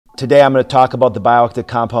Today I'm going to talk about the bioactive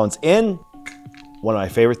compounds in one of my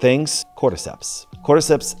favorite things, cordyceps.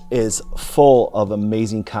 Cordyceps is full of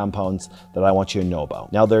amazing compounds that I want you to know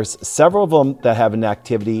about. Now there's several of them that have an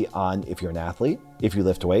activity on if you're an athlete, if you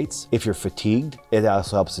lift weights, if you're fatigued. It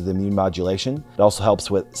also helps with immune modulation. It also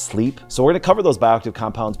helps with sleep. So we're gonna cover those bioactive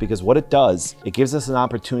compounds because what it does, it gives us an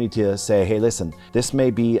opportunity to say, hey, listen, this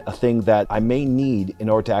may be a thing that I may need in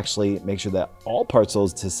order to actually make sure that all parts of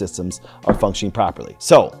those systems are functioning properly.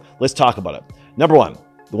 So let's talk about it. Number one,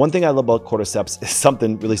 the one thing I love about cordyceps is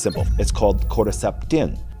something really simple. It's called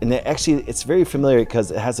Cordycepin. And it's very familiar because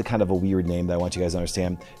it has a kind of a weird name that I want you guys to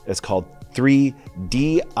understand. It's called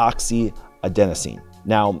 3-deoxyadenosine.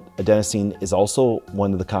 Now, adenosine is also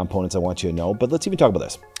one of the components I want you to know, but let's even talk about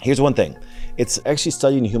this. Here's one thing. It's actually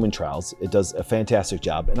studied in human trials. It does a fantastic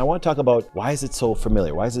job. And I want to talk about why is it so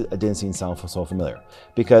familiar? Why does adenosine sound so familiar?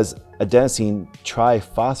 Because adenosine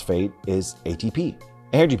triphosphate is ATP.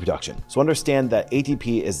 Energy production. So understand that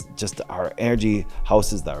ATP is just our energy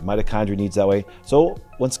houses that our mitochondria needs that way. So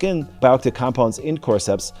once again, bioactive compounds in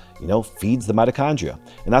cordyceps, feeds the mitochondria.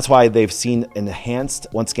 And that's why they've seen enhanced,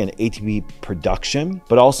 once again, ATP production,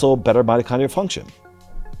 but also better mitochondrial function.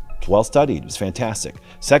 It's well studied, it's fantastic.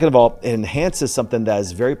 Second of all, it enhances something that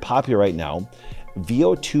is very popular right now,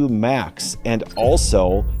 VO2 Max, and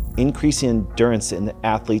also increasing endurance in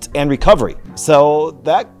athletes and recovery. So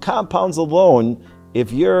that compounds alone,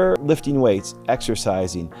 if you're lifting weights,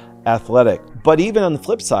 exercising, athletic, but even on the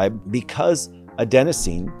flip side, because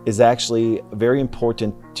adenosine is actually very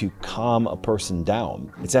important to calm a person down,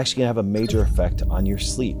 it's actually gonna have a major effect on your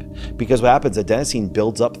sleep. Because what happens, adenosine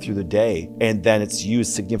builds up through the day and then it's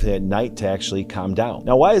used significantly at night to actually calm down.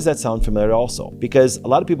 Now, why does that sound familiar also? Because a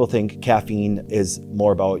lot of people think caffeine is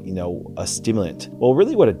more about, a stimulant. Well,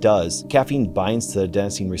 really what it does, caffeine binds to the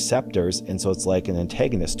adenosine receptors, and so it's like an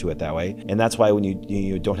antagonist to it that way. And that's why when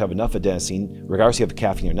you don't have enough adenosine, regardless if you have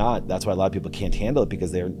caffeine or not, that's why a lot of people can't handle it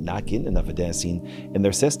because they're not getting enough adenosine in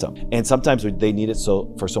their system. And sometimes they need it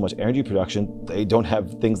for so much energy production, they don't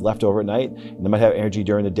have things left over at night, and they might have energy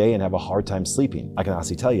during the day and have a hard time sleeping. I can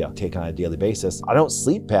honestly tell you, take on a daily basis, I don't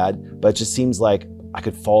sleep bad, but it just seems like I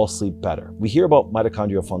could fall asleep better. We hear about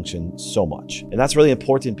mitochondrial function so much, and that's really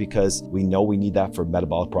important because we know we need that for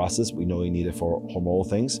metabolic process. We know we need it for hormonal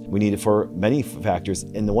things. We need it for many factors.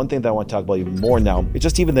 And the one thing that I want to talk about even more now is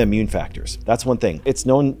just even the immune factors. That's one thing. It's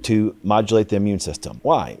known to modulate the immune system.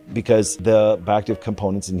 Why? Because the bioactive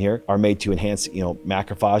components in here are made to enhance,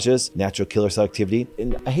 macrophages, natural killer cell activity.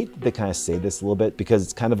 And I hate to kind of say this a little bit because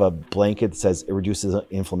it's kind of a blanket that says it reduces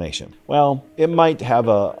inflammation. Well, it might have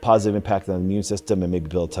a positive impact on the immune system and maybe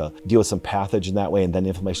be able to deal with some pathogen that way, and then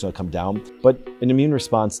inflammation will come down. But an immune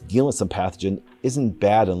response dealing with some pathogen isn't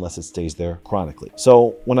bad unless it stays there chronically.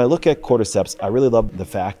 So when I look at cordyceps, I really love the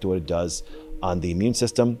fact of what it does on the immune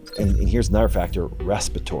system. And here's another factor,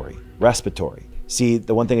 respiratory. See,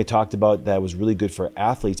 the one thing I talked about that was really good for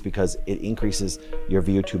athletes because it increases your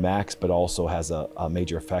VO2 max, but also has a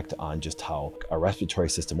major effect on just how our respiratory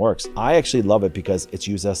system works. I actually love it because it's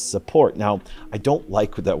used as support. Now, I don't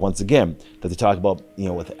like that, once again, that they talk about,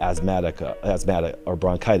 with asthmatic or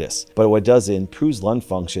bronchitis. But what it does, it improves lung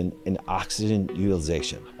function and oxygen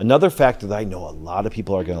utilization. Another factor that I know a lot of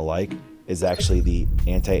people are gonna like is actually the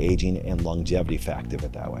anti-aging and longevity factor of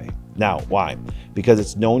it that way. Now, why? Because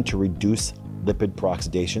it's known to reduce lipid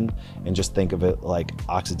peroxidation, and just think of it like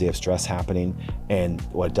oxidative stress happening, and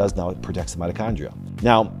what it does now, it protects the mitochondria.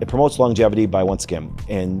 Now, it promotes longevity by, once again,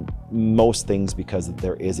 and most things because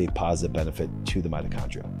there is a positive benefit to the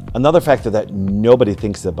mitochondria. Another factor that nobody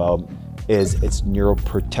thinks about is its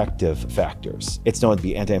neuroprotective factors. It's known to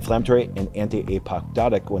be anti-inflammatory and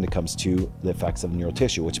anti-apoptotic when it comes to the effects of neural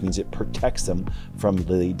tissue, which means it protects them from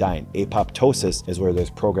the dying. Apoptosis is where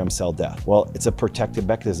there's programmed cell death. Well, it's a protective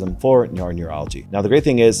mechanism for neurology. Now, the great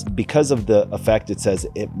thing is, because of the effect, it says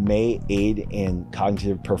it may aid in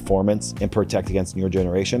cognitive performance and protect against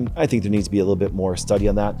neurodegeneration. I think there needs to be a little bit more study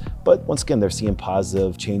on that. But once again, they're seeing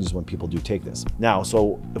positive changes when people do take this. Now,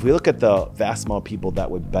 so if we look at the vast amount of people that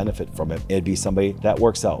would benefit from it, it'd be somebody that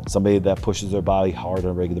works out, somebody that pushes their body hard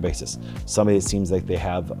on a regular basis, somebody that seems like they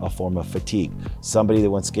have a form of fatigue, somebody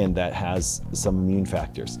that, once again, that has some immune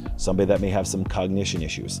factors, somebody that may have some cognition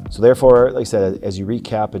issues. So therefore, like I said, as you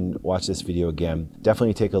recap and watch this video again,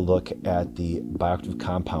 definitely take a look at the bioactive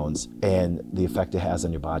compounds and the effect it has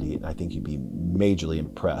on your body. And I think you'd be majorly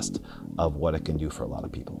impressed of what it can do for a lot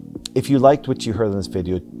of people. If you liked what you heard in this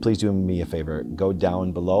video, please do me a favor, go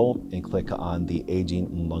down below and click on the aging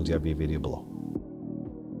and longevity video below.